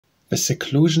The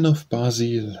Seclusion of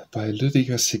Basil by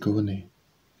Lydia Sigourney.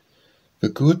 The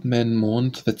good man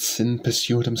mourned that sin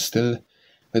pursued him still,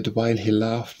 that while he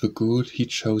loved the good he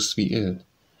chose the ill.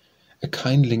 A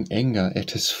kindling anger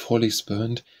at his follies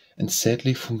burned, and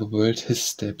sadly from the world his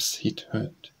steps he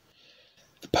turned.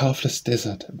 The pathless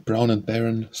desert, brown and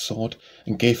barren, sought,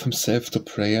 and gave himself to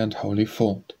prayer and holy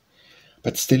thought.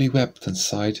 But still he wept and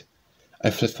sighed,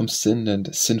 I fled from sin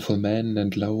and sinful men,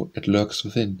 and lo, it lurks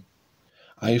within.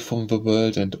 I from the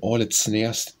world and all its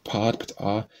snares did part,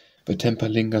 but the temper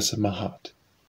lingers in my heart.